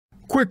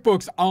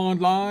QuickBooks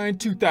Online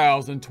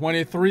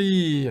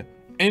 2023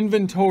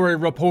 Inventory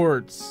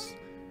Reports.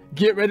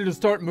 Get ready to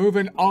start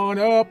moving on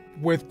up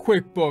with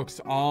QuickBooks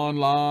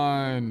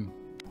Online.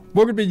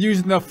 We're going to be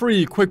using the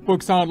free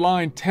QuickBooks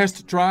Online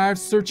test drive,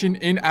 searching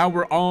in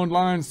our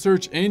online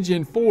search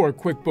engine for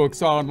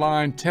QuickBooks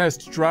Online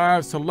test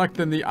drive,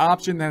 selecting the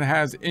option that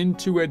has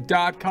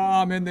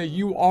intuit.com and the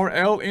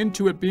URL,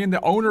 Intuit being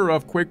the owner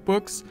of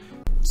QuickBooks.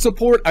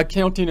 Support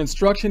accounting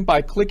instruction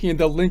by clicking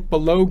the link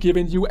below,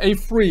 giving you a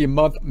free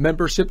month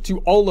membership to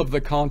all of the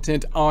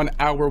content on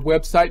our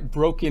website,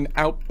 broken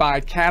out by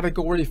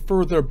category,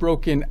 further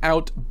broken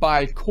out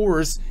by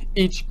course.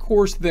 Each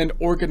course then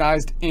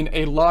organized in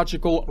a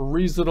logical,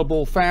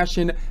 reasonable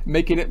fashion,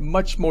 making it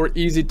much more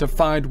easy to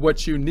find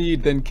what you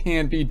need than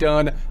can be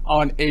done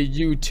on a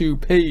YouTube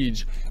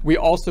page. We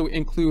also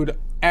include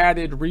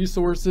added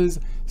resources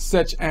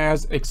such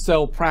as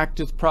Excel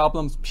practice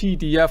problems,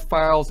 PDF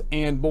files,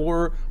 and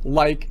more,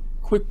 like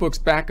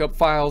QuickBooks backup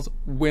files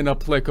when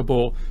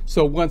applicable.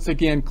 So once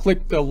again,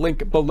 click the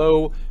link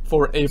below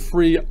for a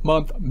free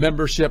month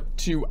membership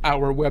to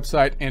our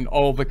website and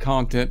all the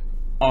content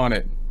on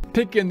it.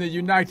 Pick in the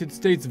United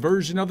States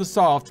version of the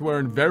software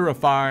and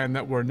verifying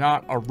that we're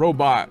not a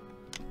robot.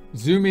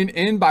 Zooming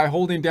in by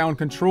holding down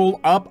Control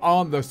up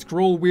on the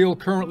scroll wheel,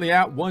 currently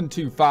at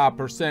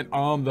 125%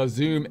 on the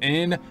zoom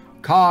in.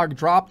 Cog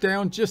drop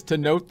down, just to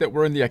note that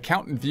we're in the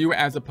accountant view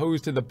as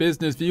opposed to the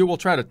business view. We'll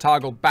try to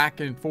toggle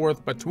back and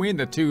forth between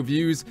the two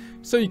views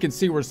so you can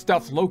see where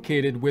stuff's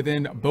located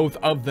within both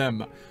of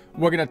them.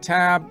 We're going to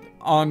tab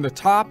on the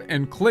top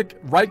and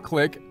right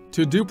click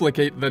to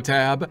duplicate the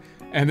tab.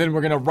 And then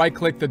we're going to right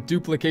click the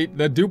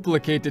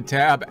duplicated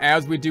tab,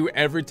 as we do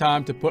every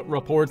time to put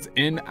reports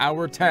in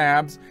our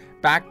tabs.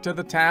 Back to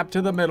the tab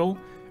to the middle,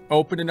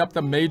 opening up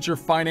the major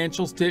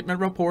financial statement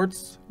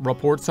reports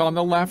on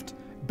the left,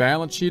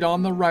 balance sheet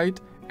on the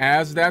right.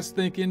 As that's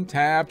thinking,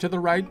 tab to the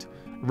right,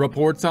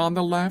 reports on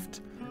the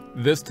left.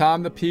 This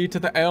time the P to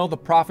the L, the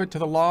profit to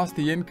the loss,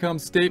 the income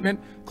statement,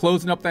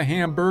 closing up the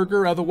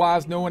hamburger,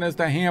 otherwise known as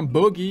the ham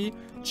boogie,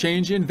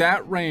 changing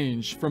that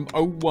range from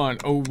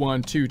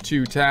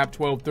 010122 tab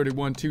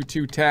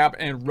 123122 tab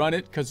and run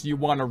it because you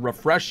want to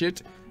refresh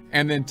it,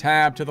 and then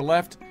tab to the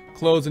left,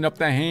 closing up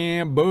the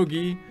ham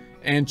boogie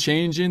and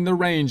changing the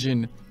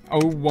ranging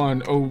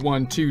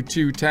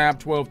 010122 tab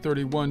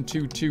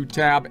 123122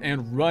 tab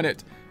and run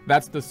it.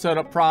 That's the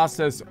setup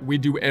process we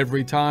do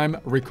every time,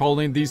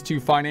 recalling these two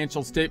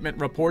financial statement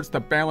reports, the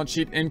balance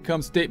sheet,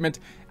 income statement,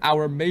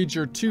 our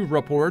major two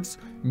reports.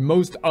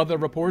 Most other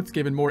reports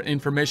giving more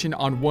information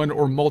on one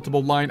or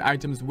multiple line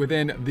items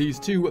within these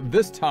two.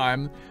 This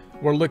time,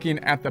 we're looking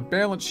at the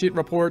balance sheet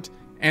report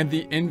and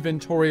the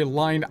inventory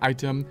line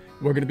item.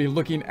 We're going to be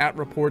looking at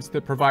reports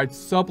that provide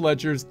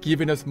subledgers,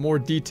 giving us more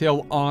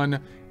detail on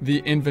the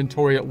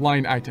inventory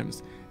line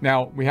items.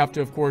 Now, we have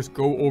to, of course,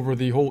 go over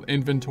the whole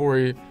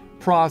inventory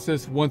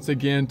process once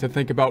again to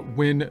think about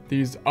when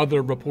these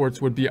other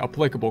reports would be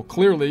applicable.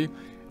 Clearly,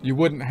 you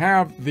wouldn't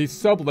have these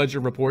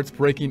subledger reports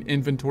breaking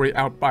inventory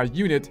out by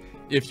unit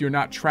if you're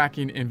not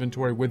tracking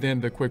inventory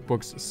within the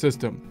QuickBooks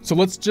system. So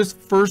let's just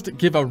first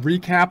give a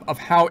recap of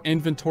how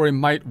inventory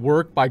might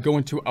work by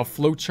going to a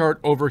flowchart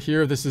over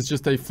here. This is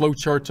just a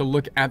flowchart to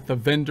look at the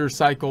vendor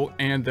cycle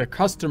and the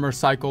customer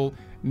cycle,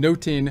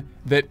 noting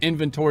that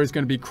inventory is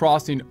going to be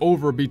crossing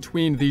over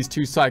between these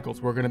two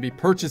cycles. We're going to be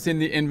purchasing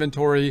the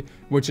inventory,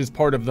 which is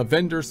part of the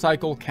vendor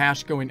cycle,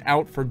 cash going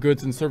out for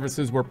goods and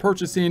services we're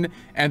purchasing,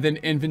 and then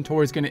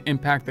inventory is going to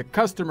impact the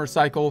customer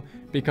cycle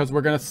because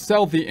we're going to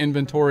sell the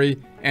inventory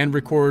and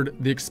record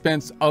the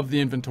expense of the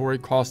inventory,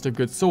 cost of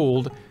goods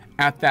sold,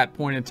 at that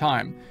point in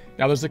time.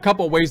 Now, there's a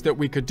couple ways that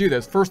we could do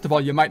this. First of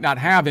all, you might not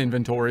have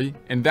inventory.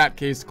 In that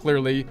case,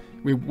 clearly,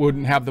 we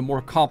wouldn't have the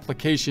more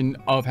complication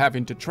of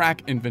having to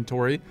track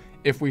inventory.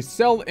 If we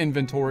sell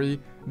inventory,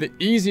 the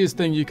easiest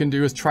thing you can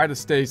do is try to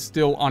stay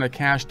still on a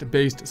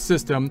cash-based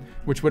system,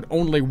 which would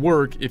only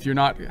work if you're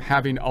not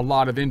having a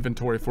lot of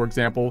inventory. For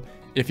example,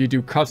 if you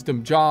do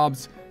custom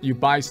jobs, you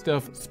buy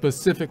stuff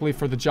specifically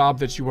for the job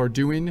that you are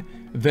doing,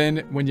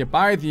 then when you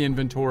buy the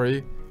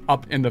inventory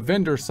up in the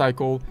vendor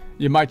cycle,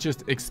 you might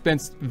just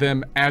expense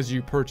them as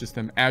you purchase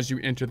them, as you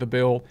enter the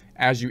bill,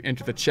 as you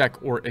enter the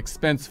check or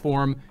expense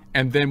form.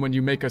 And then when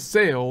you make a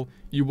sale,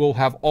 you will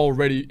have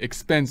already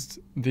expensed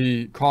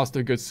the cost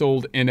of goods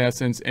sold in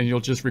essence, and you'll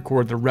just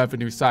record the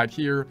revenue side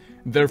here.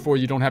 Therefore,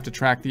 you don't have to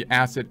track the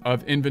asset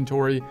of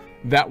inventory.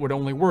 That would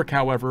only work,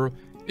 however,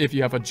 if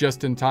you have a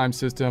just-in-time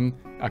system,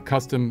 a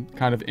custom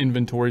kind of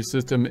inventory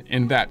system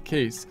in that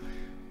case.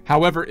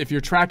 However, if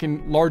you're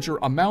tracking larger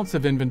amounts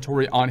of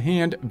inventory on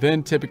hand,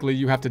 then typically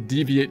you have to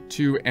deviate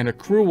to an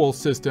accrual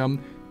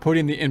system,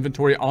 putting the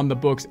inventory on the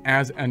books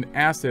as an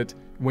asset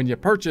when you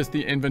purchase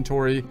the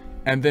inventory,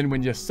 and then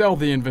when you sell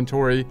the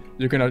inventory,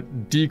 you're going to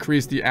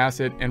decrease the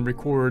asset and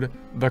record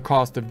the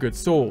cost of goods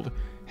sold.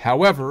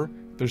 However,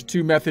 there's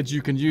two methods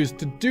you can use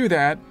to do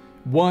that.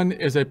 One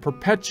is a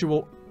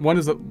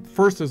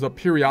first is a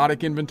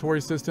periodic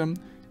inventory system.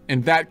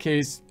 In that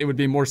case, it would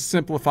be more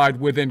simplified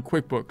within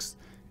QuickBooks.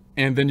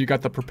 and then you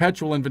got the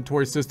perpetual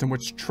inventory system,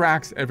 which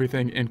tracks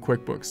everything in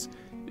QuickBooks.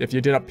 If you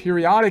did a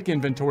periodic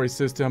inventory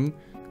system,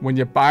 when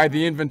you buy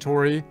the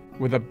inventory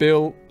with a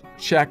bill,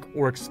 check,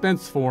 or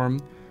expense form,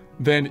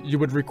 then you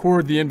would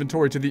record the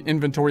inventory to the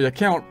inventory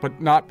account, but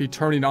not be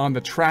turning on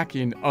the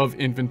tracking of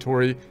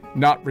inventory,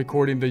 not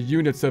recording the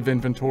units of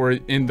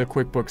inventory in the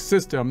QuickBooks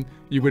system.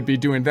 You would be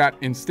doing that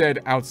instead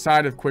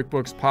outside of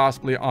QuickBooks,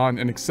 possibly on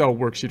an Excel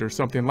worksheet or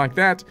something like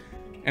that.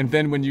 And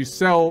then when you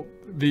sell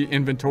the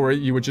inventory,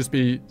 you would just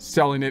be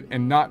selling it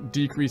and not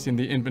decreasing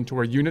the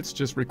inventory units,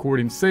 just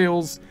recording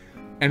sales.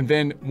 And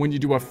then when you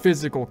do a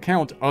physical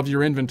count of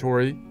your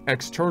inventory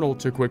external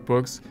to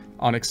QuickBooks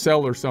on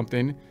Excel or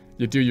something,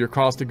 you do your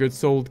cost of goods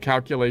sold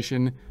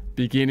calculation,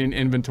 beginning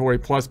inventory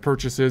plus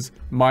purchases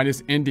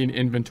minus ending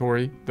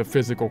inventory. The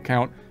physical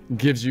count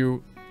gives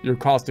you your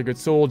cost of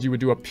goods sold. You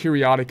would do a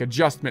periodic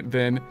adjustment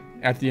then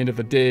at the end of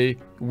the day,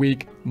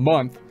 week,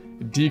 month,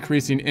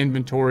 decreasing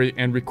inventory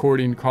and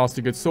recording cost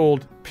of goods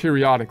sold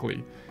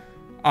periodically.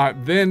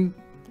 Then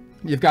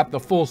you've got the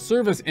full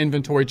service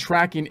inventory,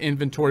 tracking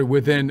inventory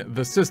within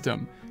the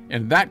system.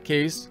 In that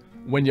case,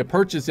 when you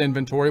purchase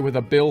inventory with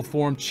a bill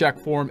form, check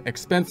form,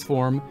 expense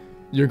form,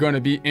 you're going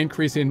to be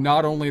increasing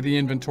not only the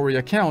inventory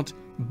account,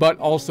 but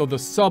also the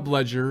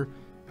subledger,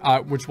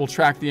 which will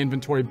track the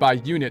inventory by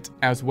unit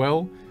as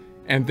well.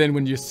 And then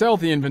when you sell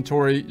the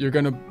inventory, you're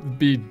going to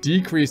be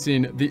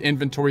decreasing the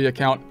inventory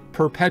account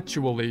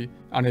perpetually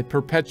on a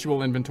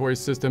perpetual inventory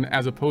system,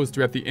 as opposed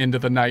to at the end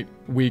of the night,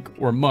 week,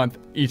 or month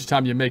each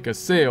time you make a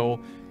sale.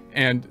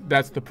 And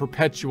that's the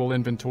perpetual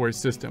inventory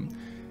system.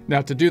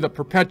 Now, to do the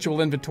perpetual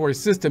inventory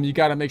system, you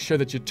got to make sure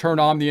that you turn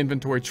on the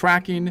inventory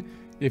tracking.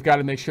 You've got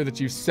to make sure that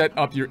you set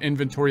up your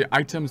inventory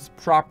items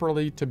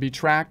properly to be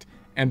tracked.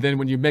 And then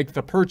when you make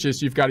the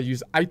purchase, you've got to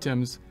use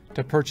items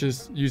to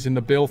purchase using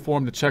the bill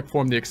form, the check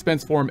form, the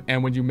expense form.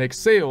 And when you make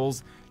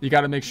sales, you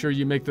got to make sure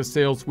you make the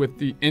sales with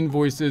the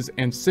invoices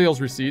and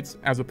sales receipts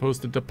as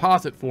opposed to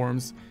deposit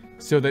forms,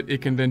 so that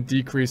it can then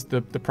decrease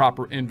the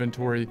proper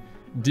inventory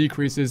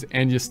decreases.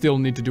 And you still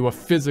need to do a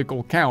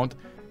physical count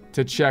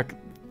to check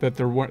that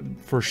there weren't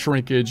for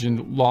shrinkage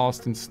and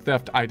lost and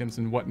theft items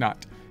and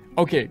whatnot.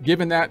 Okay,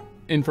 given that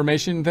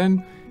information,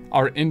 then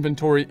our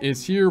inventory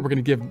is here. We're going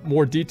to give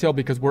more detail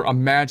because we're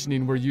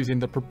imagining we're using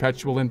the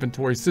perpetual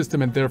inventory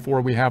system, and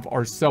therefore we have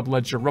our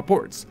subledger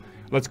reports.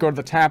 Let's go to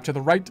the tab to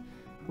the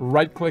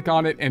right click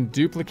on it and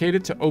duplicate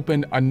it to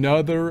open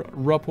another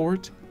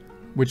report,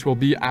 which will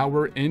be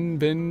our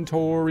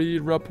inventory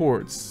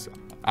reports.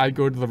 I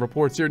go to the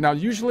reports here. Now,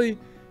 usually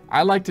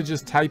I like to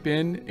just type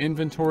in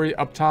inventory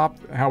up top,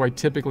 how I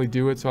typically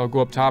do it. So I'll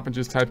go up top and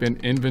just type in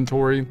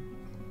inventory,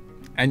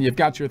 and you've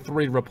got your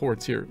three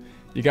reports here.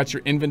 You got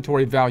your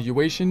inventory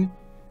valuation,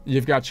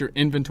 you've got your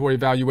inventory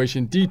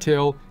valuation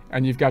detail,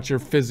 and you've got your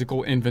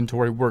physical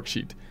inventory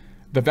worksheet.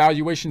 The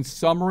valuation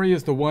summary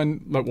is the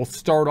one that we'll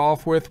start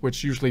off with,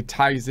 which usually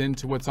ties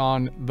into what's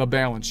on the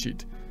balance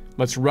sheet.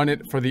 Let's run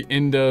it for the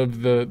end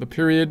of the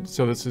period.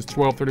 So this is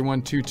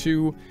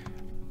 12/31/22,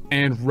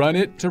 and run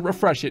it to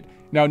refresh it.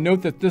 Now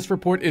note that this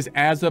report is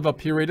as of a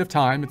period of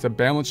time. It's a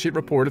balance sheet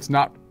report. It's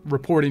not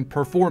reporting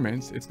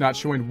performance. It's not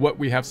showing what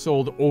we have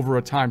sold over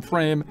a time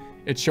frame.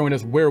 It's showing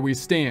us where we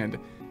stand.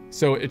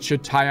 So it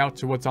should tie out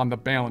to what's on the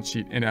balance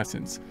sheet in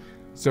essence.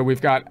 So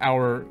we've got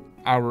our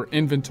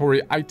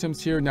inventory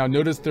items here. Now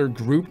notice they're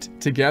grouped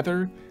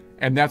together,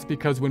 and that's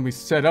because when we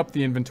set up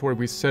the inventory,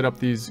 we set up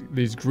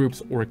these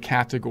groups, or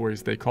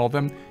categories they call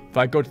them. If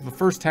I go to the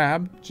first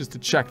tab, just to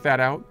check that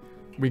out,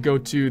 we go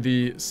to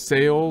the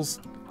sales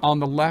on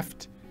the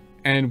left,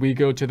 and we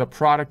go to the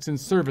products and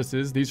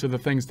services. These are the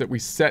things that we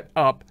set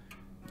up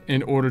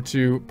in order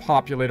to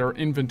populate our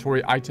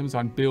inventory items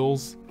on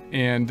bills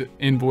and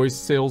invoice,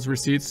 sales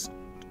receipts,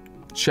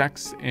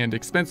 checks, and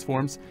expense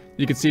forms.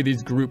 You can see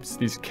these groups,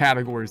 these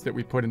categories that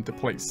we put into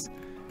place.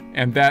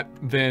 And that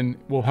then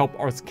will help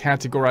us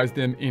categorize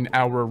them in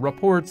our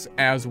reports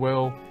as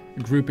well,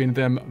 grouping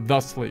them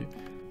thusly.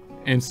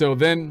 And so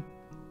then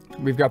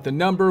we've got the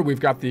number, we've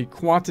got the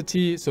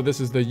quantity. So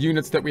this is the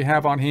units that we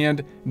have on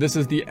hand. This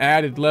is the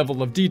added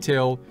level of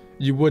detail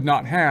you would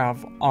not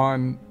have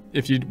on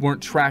if you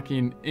weren't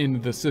tracking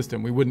in the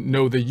system. We wouldn't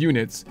know the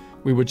units.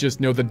 We would just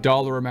know the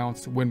dollar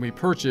amounts when we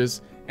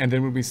purchase. And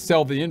then when we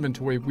sell the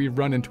inventory, we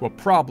run into a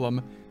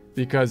problem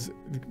because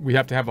we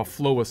have to have a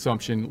flow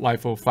assumption,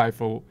 LIFO,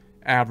 FIFO,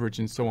 average,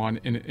 and so on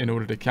in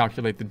order to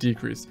calculate the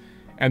decrease.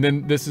 And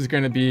then this is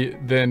going to be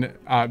then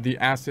the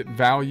asset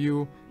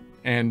value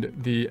and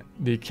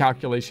the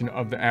calculation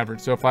of the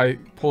average. So if I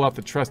pull out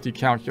the trusty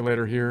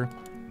calculator here,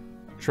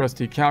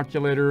 trusty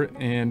calculator,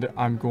 and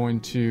I'm going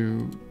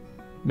to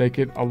make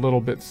it a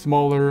little bit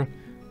smaller.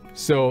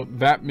 So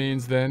that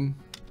means then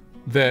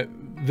that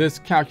this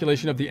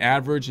calculation of the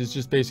average is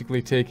just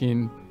basically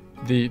taking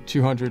the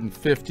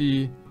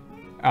 250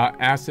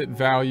 asset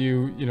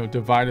value,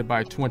 divided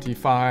by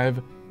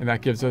 25, and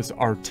that gives us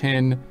our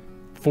 10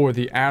 for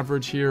the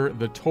average here.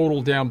 The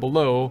total down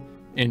below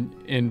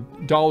in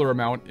dollar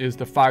amount is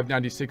the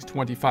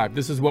 $596.25.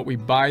 This is what we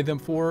buy them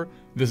for.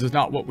 This is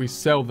not what we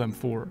sell them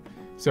for.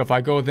 So if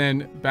I go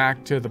then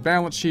back to the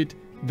balance sheet,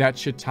 that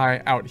should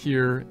tie out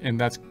here, and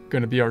that's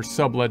going to be our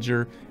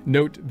subledger.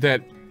 Note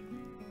that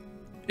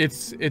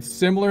it's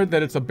similar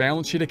that it's a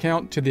balance sheet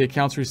account to the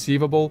accounts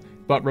receivable,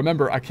 but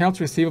remember,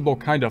 accounts receivable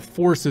kind of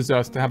forces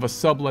us to have a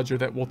subledger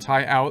that will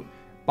tie out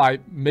by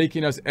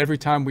making us, every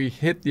time we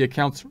hit the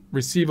accounts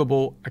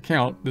receivable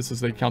account, this is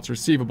the accounts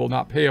receivable,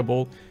 not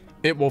payable,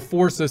 it will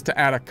force us to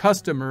add a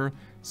customer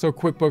so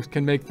QuickBooks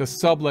can make the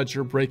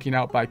subledger breaking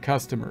out by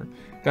customer.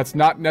 That's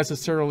not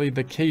necessarily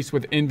the case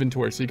with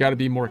inventory, so you got to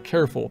be more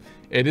careful.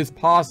 It is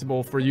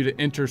possible for you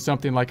to enter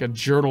something like a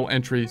journal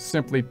entry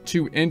simply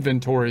to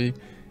inventory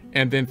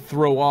and then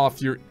throw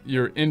off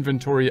your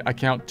inventory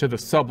account to the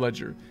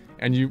subledger.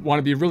 And you want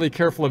to be really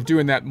careful of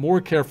doing that, more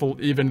careful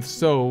even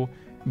so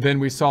than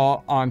we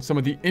saw on some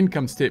of the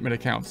income statement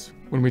accounts.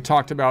 When we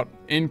talked about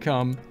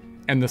income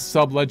and the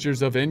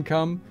subledgers of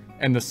income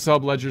and the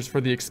subledgers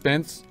for the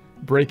expense,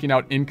 breaking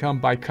out income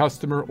by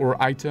customer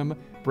or item,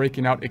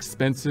 breaking out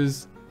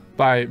expenses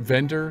by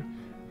vendor,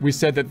 we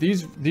said that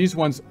these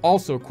ones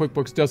also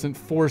QuickBooks doesn't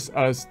force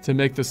us to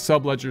make the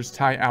subledgers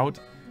tie out,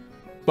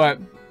 but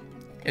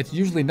it's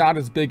usually not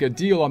as big a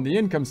deal on the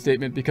income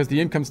statement because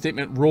the income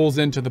statement rolls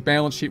into the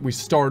balance sheet. We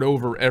start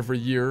over every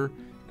year,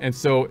 and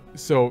so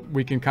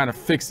we can kind of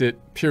fix it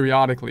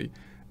periodically.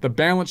 The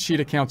balance sheet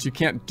accounts, you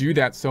can't do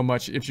that so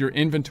much. If your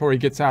inventory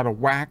gets out of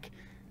whack,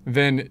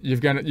 then you're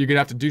gonna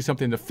have to do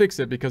something to fix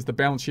it, because the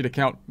balance sheet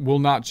account will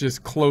not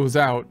just close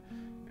out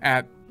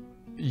at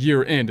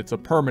year end. It's a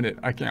permanent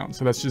account.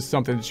 So that's just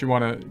something that you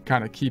want to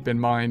kind of keep in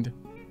mind.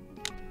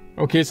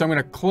 Okay, so I'm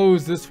going to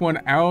close this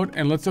one out,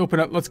 and let's open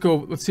up, let's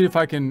see if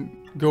I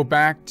can go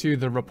back to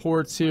the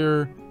reports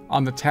here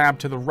on the tab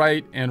to the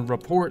right and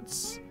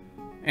reports.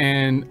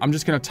 And I'm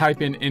just going to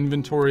type in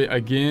inventory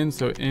again.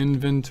 So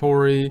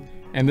inventory,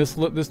 and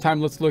this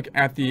time let's look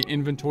at the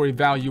inventory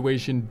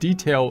valuation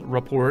detail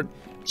report,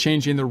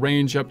 changing the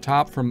range up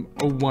top from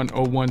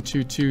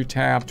 010122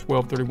 tab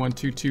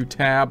 123122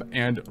 tab,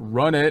 and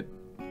run it.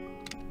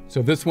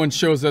 So this one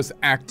shows us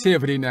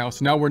activity now.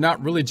 So now we're not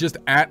really just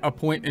at a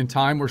point in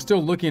time. We're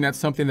still looking at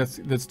something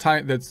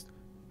that's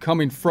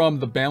coming from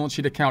the balance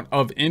sheet account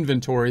of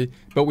inventory,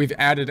 but we've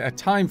added a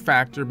time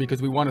factor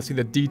because we want to see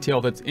the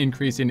detail that's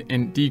increasing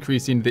and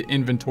decreasing the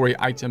inventory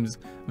items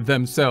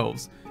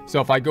themselves.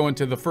 So if I go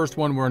into the first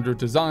one, we're under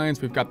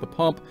designs, we've got the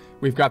pump,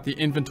 we've got the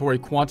inventory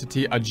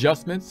quantity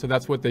adjustment. So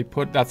that's what they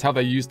put, that's how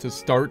they used to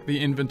start the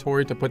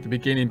inventory, to put the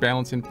beginning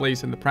balance in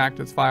place in the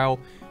practice file.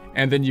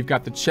 And then you've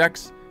got the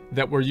checks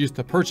that were used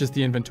to purchase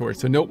the inventory.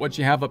 So note what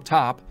you have up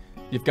top.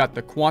 You've got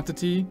the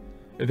quantity,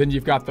 and then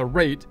you've got the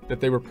rate that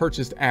they were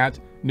purchased at.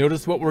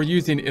 Notice what we're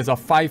using is a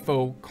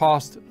FIFO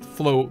cost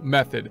flow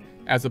method,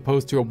 as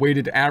opposed to a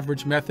weighted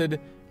average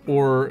method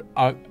or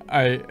a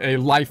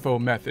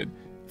LIFO method.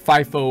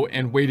 FIFO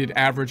and weighted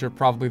average are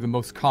probably the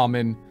most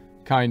common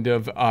kind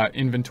of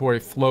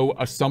inventory flow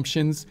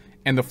assumptions.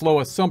 And the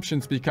flow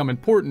assumptions become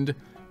important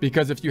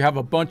because if you have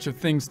a bunch of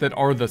things that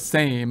are the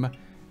same,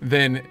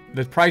 then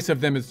the price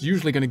of them is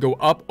usually going to go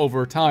up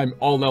over time,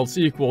 all else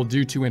equal,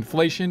 due to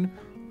inflation.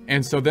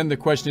 And so then the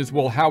question is,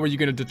 well, how are you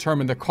going to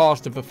determine the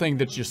cost of the thing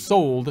that you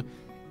sold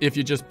if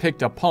you just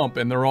picked a pump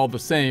and they're all the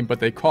same, but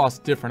they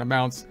cost different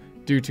amounts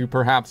due to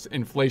perhaps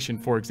inflation,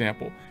 for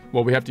example?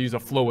 Well, we have to use a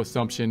flow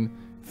assumption.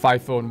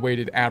 FIFO and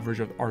weighted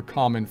average are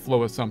common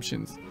flow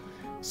assumptions.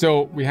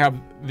 So we have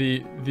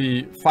the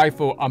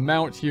FIFO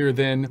amount here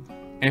then,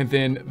 and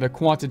then the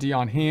quantity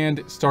on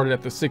hand started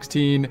at the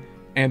 16,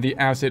 and the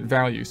asset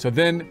value. So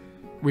then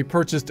we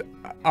purchased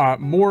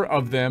more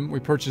of them. We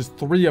purchased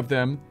 3 of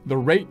them. The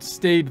rate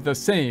stayed the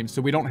same, so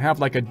we don't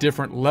have like a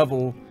different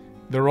level.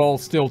 They're all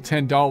still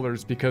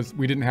 $10 because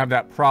we didn't have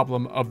that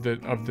problem of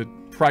the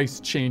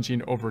price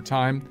changing over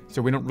time. So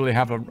we don't really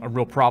have a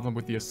real problem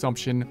with the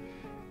assumption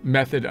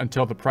method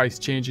until the price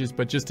changes.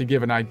 But just to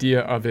give an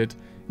idea of it,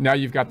 now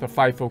you've got the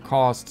FIFO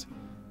cost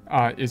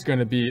is going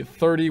to be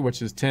 30,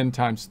 which is 10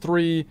 times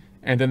 3.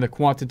 And then the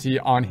quantity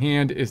on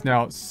hand is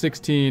now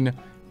 16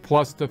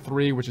 plus the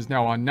 3, which is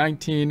now on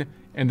 19.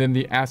 And then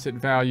the asset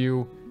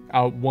value,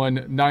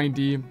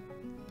 190,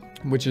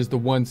 which is the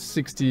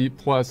 160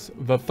 plus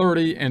the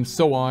 30, and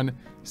so on.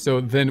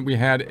 So then we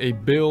had a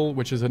bill,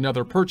 which is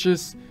another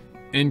purchase,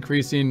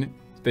 increasing.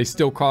 They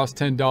still cost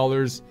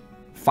 $10.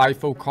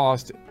 FIFO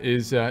cost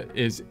is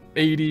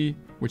 80,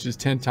 which is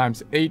 10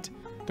 times 8.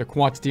 The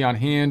quantity on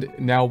hand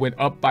now went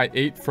up by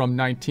 8 from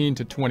 19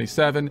 to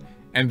 27.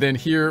 And then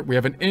here we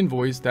have an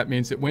invoice. That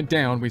means it went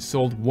down. We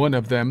sold 1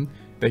 of them.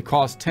 They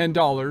cost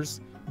 $10.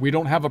 We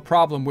don't have a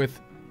problem with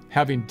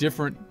having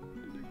different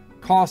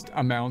cost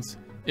amounts.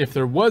 If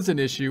there was an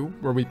issue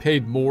where we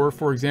paid more,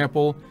 for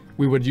example,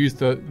 we would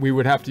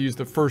have to use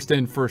the first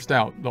in, first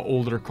out. The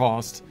older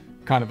cost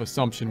kind of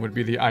assumption would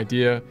be the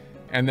idea.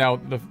 And now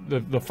the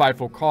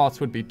FIFO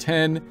cost would be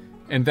 10.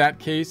 In that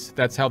case,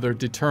 that's how they're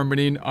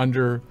determining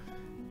under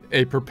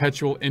a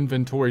perpetual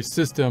inventory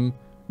system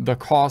the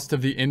cost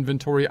of the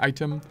inventory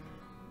item.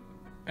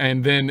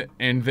 And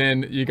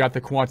then you got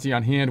the quantity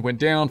on hand went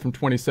down from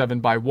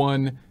 27 by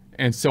 1,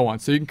 and so on.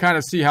 So you can kind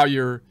of see how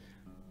your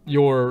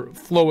your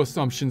flow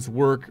assumptions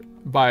work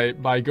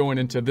by going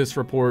into this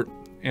report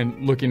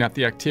and looking at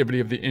the activity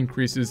of the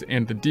increases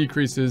and the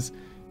decreases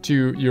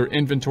to your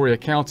inventory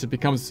accounts. It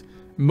becomes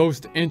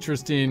most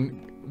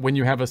interesting when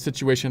you have a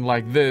situation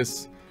like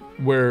this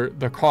where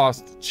the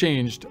cost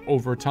changed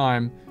over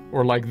time,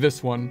 or like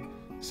this one.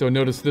 So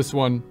notice this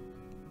one,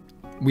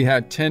 we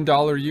had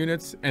 $10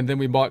 units and then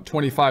we bought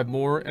 25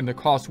 more and the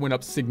cost went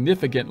up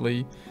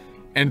significantly.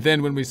 And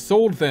then when we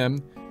sold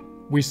them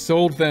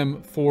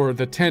for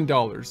the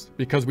 $10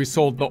 because we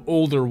sold the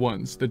older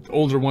ones,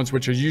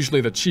 which are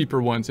usually the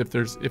cheaper ones if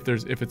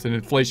it's an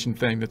inflation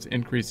thing that's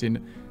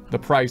increasing the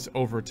price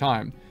over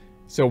time.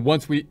 So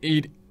once we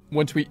eat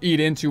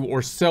into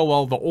or sell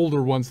all the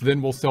older ones,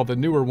 then we'll sell the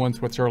newer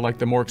ones, which are like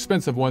the more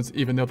expensive ones,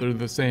 even though they're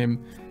the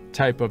same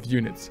type of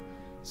units.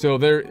 So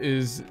there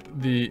is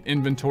the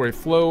inventory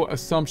flow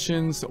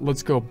assumptions.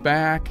 Let's go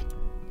back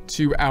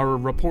to our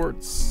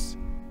reports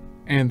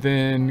and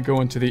then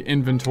go into the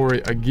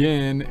inventory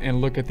again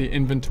and look at the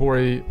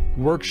inventory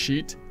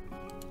worksheet.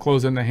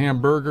 Close in the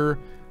hamburger.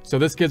 So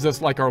this gives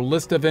us like our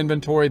list of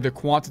inventory, the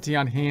quantity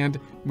on hand,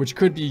 which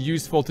could be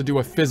useful to do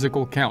a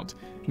physical count.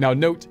 Now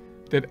note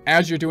that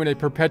as you're doing a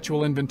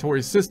perpetual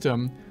inventory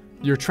system,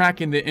 you're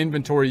tracking the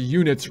inventory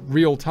units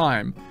real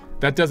time.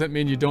 That doesn't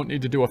mean you don't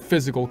need to do a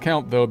physical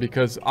count though,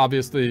 because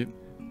obviously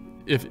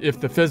if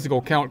the physical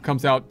count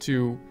comes out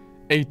to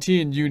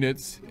 18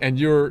 units and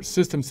your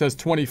system says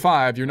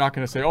 25, you're not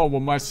going to say, oh, well,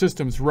 my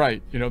system's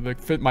right. You know,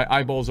 my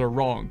eyeballs are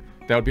wrong.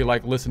 That would be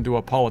like listen to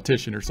a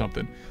politician or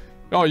something.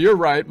 Oh, you're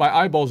right. My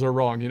eyeballs are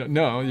wrong. You know,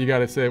 no, you got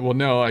to say, well,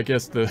 no, I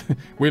guess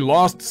we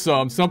lost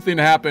something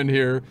happened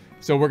here.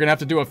 So we're going to have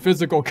to do a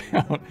physical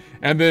count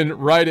and then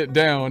write it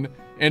down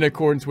in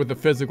accordance with the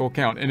physical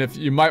count. And if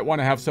you might want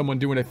to have someone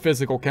doing a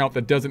physical count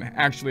that doesn't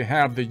actually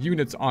have the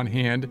units on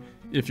hand,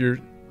 if you're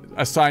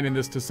assigning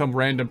this to some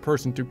random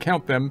person to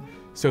count them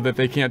so that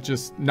they can't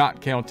just not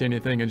count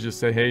anything and just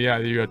say, hey, yeah,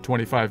 you got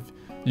 25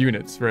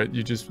 units, right?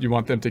 You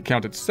want them to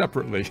count it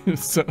separately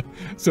so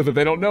that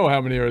they don't know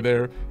how many are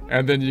there.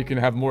 And then you can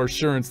have more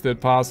assurance that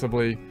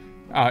possibly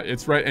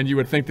it's right. And you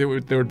would think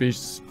that there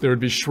would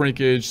be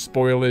shrinkage,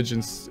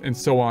 spoilage, and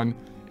so on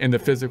in the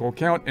physical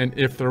count. And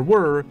if there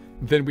were,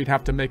 then we'd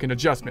have to make an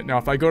adjustment. Now,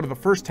 if I go to the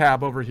first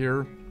tab over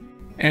here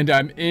and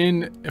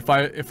if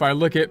I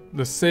look at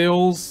the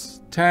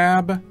sales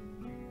tab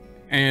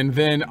and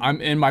then I'm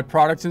in my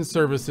products and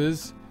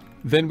services,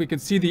 then we can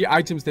see the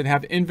items that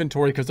have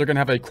inventory because they're going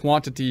to have a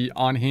quantity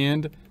on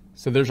hand.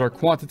 So there's our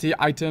quantity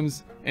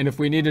items. And if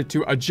we needed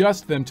to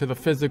adjust them to the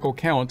physical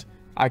count,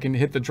 I can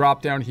hit the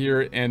drop down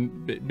here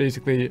and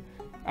basically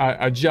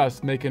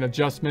make an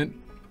adjustment.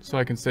 So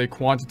I can say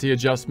quantity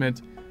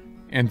adjustment,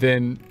 and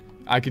then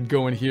I could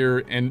go in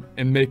here and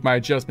make my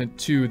adjustment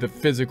to the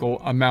physical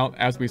amount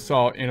as we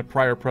saw in a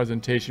prior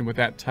presentation with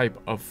that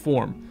type of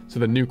form. So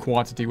the new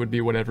quantity would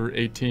be whatever,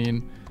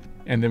 18.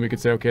 And then we could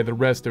say, okay, the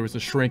rest, there was a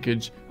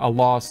shrinkage, a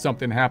loss,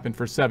 something happened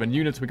for 7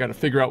 units. We got to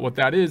figure out what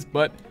that is,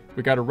 but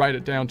we got to write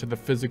it down to the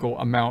physical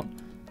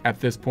amount at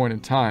this point in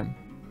time.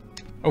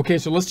 Okay,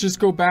 so let's just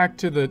go back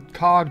to the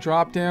cog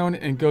dropdown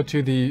and go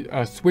to the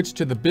switch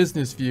to the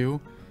business view,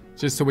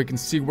 just so we can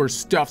see where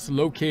stuff's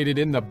located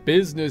in the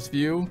business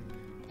view.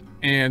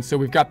 And so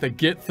we've got the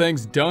Get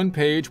Things Done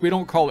page. We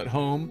don't call it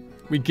home.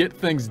 We get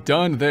things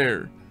done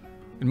there.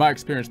 In my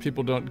experience,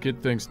 people don't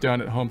get things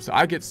done at home. So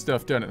I get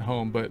stuff done at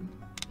home, but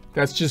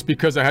that's just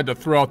because I had to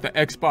throw out the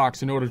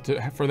Xbox in order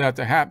for that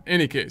to happen. In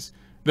any case,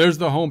 there's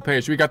the home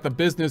page. We got the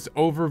business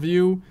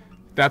overview.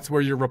 That's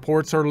where your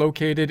reports are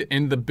located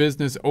in the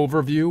business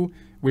overview.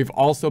 We've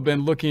also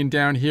been looking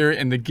down here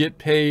in the Get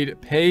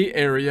Paid Pay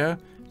area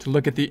to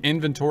look at the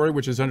inventory,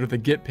 which is under the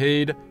Get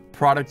Paid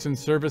Products and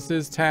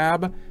Services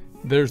tab.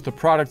 There's the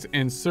products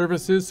and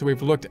services. So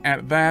we've looked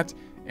at that.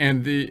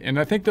 And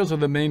I think those are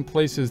the main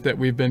places that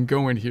we've been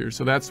going here.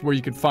 So that's where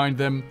you can find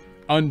them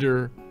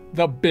under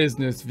the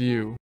business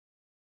view.